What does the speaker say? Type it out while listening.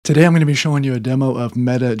Today, I'm going to be showing you a demo of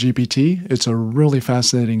MetaGPT. It's a really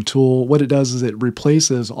fascinating tool. What it does is it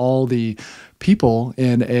replaces all the people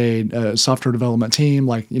in a software development team,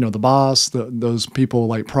 like the boss, those people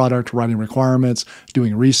like product writing requirements,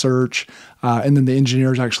 doing research, and then the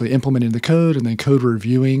engineers actually implementing the code, and then code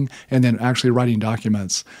reviewing, and then actually writing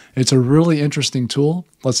documents. It's a really interesting tool.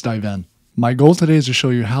 Let's dive in. My goal today is to show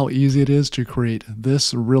you how easy it is to create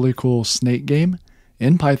this really cool snake game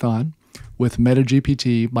in Python with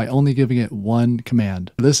MetaGPT by only giving it one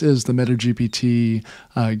command. This is the MetaGPT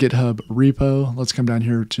GitHub repo. Let's come down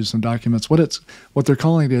here to some documents. What they're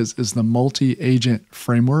calling it is the multi-agent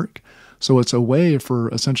framework. So it's a way for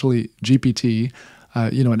essentially GPT,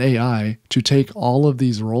 an AI, to take all of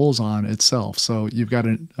these roles on itself. So you've got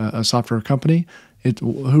a software company.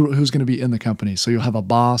 Who's going to be in the company? So you'll have a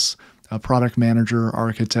boss, a product manager,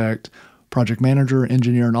 architect, project manager,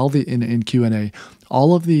 engineer, and all the in Q&A.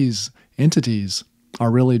 All of these entities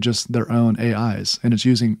are really just their own AIs, and it's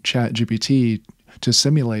using ChatGPT to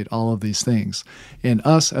simulate all of these things. And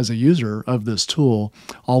us as a user of this tool,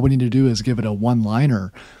 all we need to do is give it a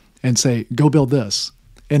one-liner and say, go build this.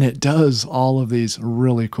 And it does all of these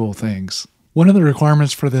really cool things. One of the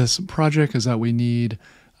requirements for this project is that we need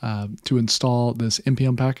to install this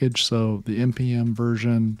NPM package. So the NPM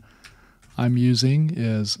version I'm using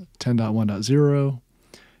is 10.1.0,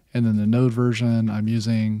 and then the node version I'm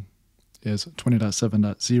using is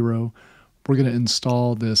 20.7.0. We're going to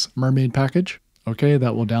install this mermaid package. Okay,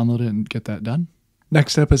 that will download it and get that done.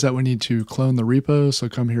 Next step is that we need to clone the repo. So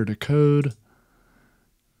come here to code,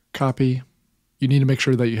 copy. You need to make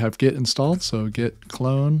sure that you have git installed. So git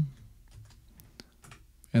clone,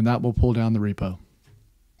 and that will pull down the repo.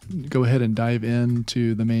 Go ahead and dive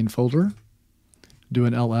into the main folder, do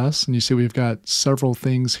an ls, and you see we've got several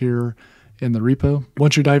things here in the repo.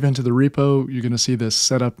 Once you dive into the repo, you're going to see this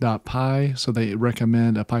setup.py. So they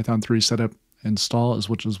recommend a Python 3 setup install,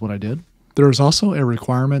 which is what I did. There is also a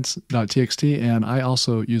requirements.txt, and I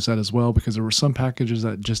also use that as well because there were some packages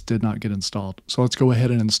that just did not get installed. So let's go ahead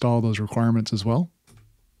and install those requirements as well.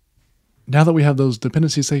 Now that we have those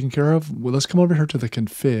dependencies taken care of, let's come over here to the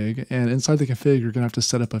config, and inside the config, you're going to have to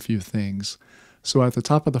set up a few things. So at the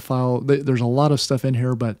top of the file, there's a lot of stuff in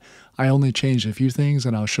here, but I only changed a few things,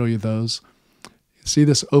 and I'll show you those. See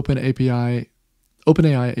this OpenAI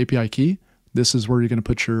API key? This is where you're going to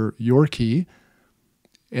put your key,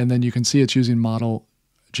 and then you can see it's using model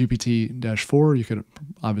GPT-4. You could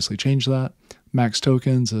obviously change that. Max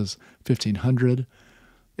tokens is 1500.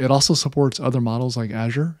 It also supports other models like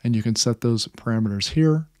Azure, and you can set those parameters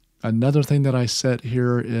here. Another thing that I set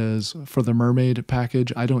here is for the mermaid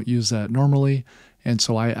package. I don't use that normally, and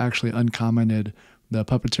so I actually uncommented the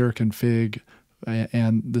Puppeteer config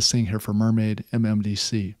and this thing here for mermaid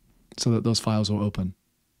MMDC so that those files will open.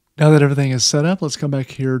 Now that everything is set up, let's come back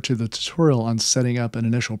here to the tutorial on setting up an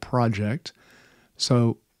initial project.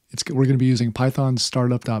 So we're going to be using Python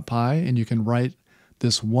startup.py, and you can write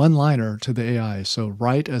this one-liner to the AI. So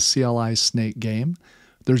write a CLI snake game.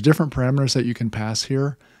 There's different parameters that you can pass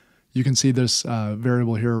here. You can see this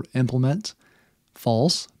variable here, implement,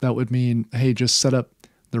 false. That would mean, hey, just set up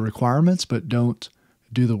the requirements, but don't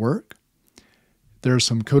do the work. There's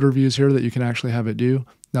some code reviews here that you can actually have it do.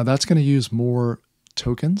 Now that's going to use more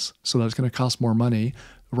tokens, so that's going to cost more money,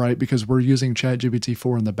 right? Because we're using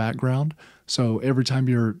ChatGPT-4 in the background. So every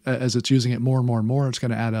time as it's using it more and more and more, it's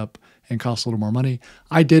going to add up and cost a little more money.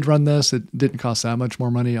 I did run this. It didn't cost that much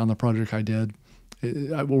more money on the project I did.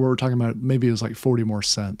 What we're talking about, maybe it was like 40 more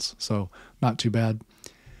cents, so not too bad.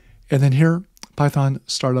 And then here, Python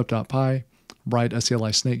startup.py, write a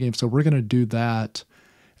CLI snake game. So we're going to do that,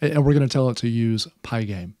 and we're going to tell it to use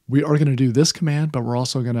pygame. We are going to do this command, but we're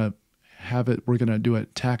also going to we're going to do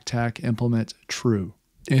it tac implement true.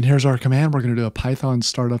 And here's our command. We're going to do a Python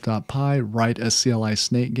startup.py, write a CLI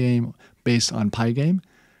snake game based on pygame,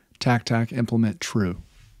 tac implement true.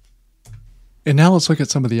 And now let's look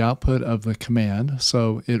at some of the output of the command.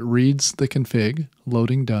 So it reads the config,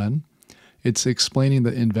 loading done. It's explaining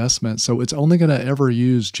the investment. So it's only going to ever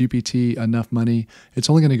use GPT enough money.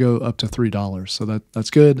 It's only going to go up to $3. So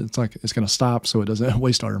that's good. It's going to stop so it doesn't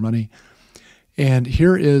waste all your money. And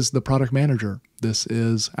here is the product manager. This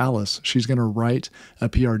is Alice. She's going to write a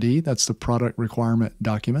PRD. That's the product requirement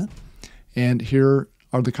document. And here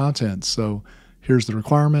are the contents. So here's the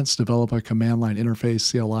requirements, develop a command line interface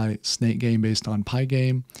CLI snake game based on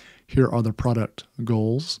pygame. Here are the product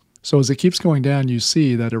goals. So as it keeps going down, you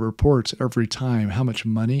see that it reports every time how much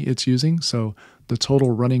money it's using. So the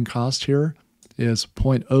total running cost here is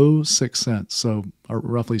 0.06 cents, so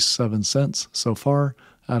roughly 7 cents so far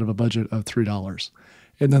out of a budget of $3.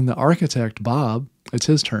 And then the architect, Bob, it's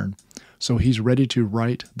his turn. So he's ready to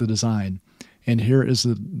write the design. And here is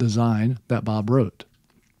the design that Bob wrote.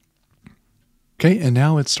 Okay, and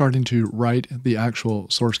now it's starting to write the actual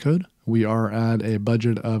source code. We are at a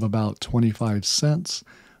budget of about 25 cents.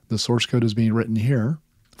 The source code is being written here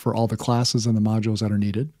for all the classes and the modules that are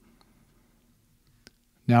needed.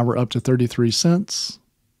 Now we're up to 33 cents.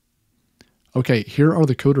 Okay, here are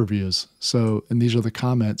the code reviews. So, and these are the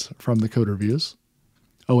comments from the code reviews.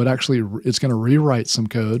 Oh, it's going to rewrite some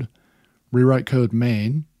code, rewrite code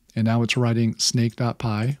main, and now it's writing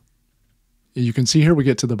snake.py. You can see here we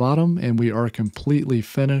get to the bottom and we are completely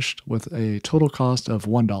finished with a total cost of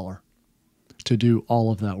 $1 to do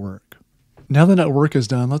all of that work. Now that that work is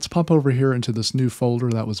done, let's pop over here into this new folder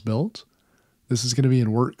that was built. This is going to be in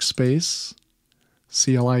Workspace,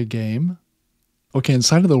 CLI Game. Okay,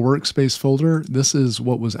 inside of the Workspace folder, this is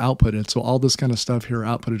what was outputted. So all this kind of stuff here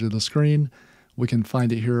outputted to the screen. We can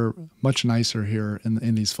find it here much nicer here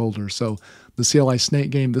in these folders. So the CLI Snake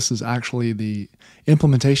game, this is actually the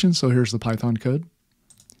implementation. So here's the Python code.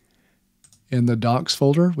 In the docs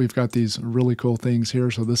folder, we've got these really cool things here.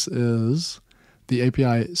 So this is the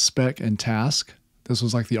API spec and task. This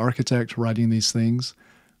was like the architect writing these things.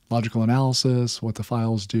 Logical analysis, what the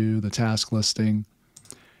files do, the task listing.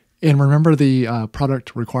 And remember the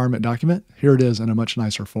product requirement document? Here it is in a much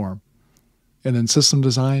nicer form. And then system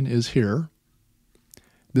design is here.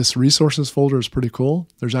 This resources folder is pretty cool.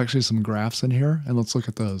 There's actually some graphs in here, and let's look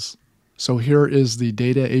at those. So here is the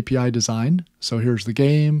data API design. So here's the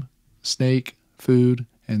game, snake, food,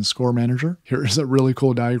 and score manager. Here is a really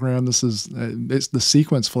cool diagram. This is it's the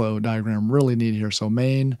sequence flow diagram, really neat here. So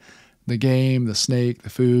main, the game, the snake, the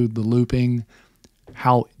food, the looping,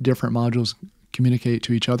 how different modules communicate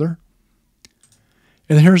to each other.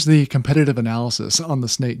 And here's the competitive analysis on the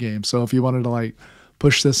snake game. So if you wanted to like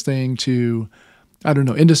push this thing to, I don't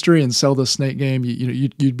know, industry and sell the snake game,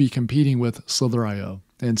 you'd be competing with Slither.io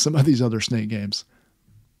and some of these other snake games.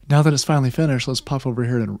 Now that it's finally finished, let's pop over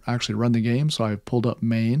here and actually run the game. So I pulled up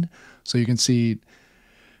main. So you can see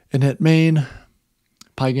init main,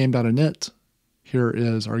 pygame.init. Here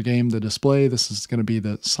is our game, the display. This is going to be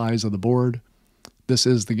the size of the board. This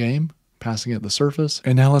is the game, passing it the surface.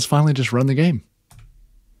 And now let's finally just run the game.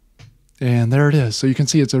 And there it is. So you can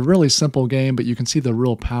see it's a really simple game, but you can see the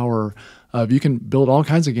real power of you can build all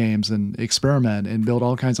kinds of games and experiment and build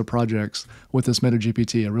all kinds of projects with this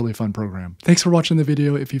MetaGPT, a really fun program. Thanks for watching the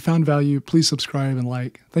video. If you found value, please subscribe and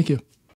like. Thank you.